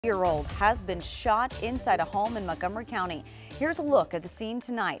Year-old has been shot inside a home in Montgomery County. Here's a look at the scene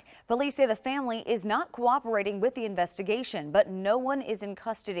tonight. Police say the family is not cooperating with the investigation, but no one is in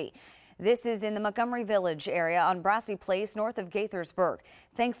custody. This is in the Montgomery Village area on Brassy Place, north of Gaithersburg.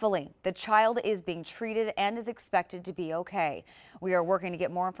 Thankfully, the child is being treated and is expected to be okay. We are working to get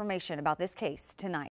more information about this case tonight.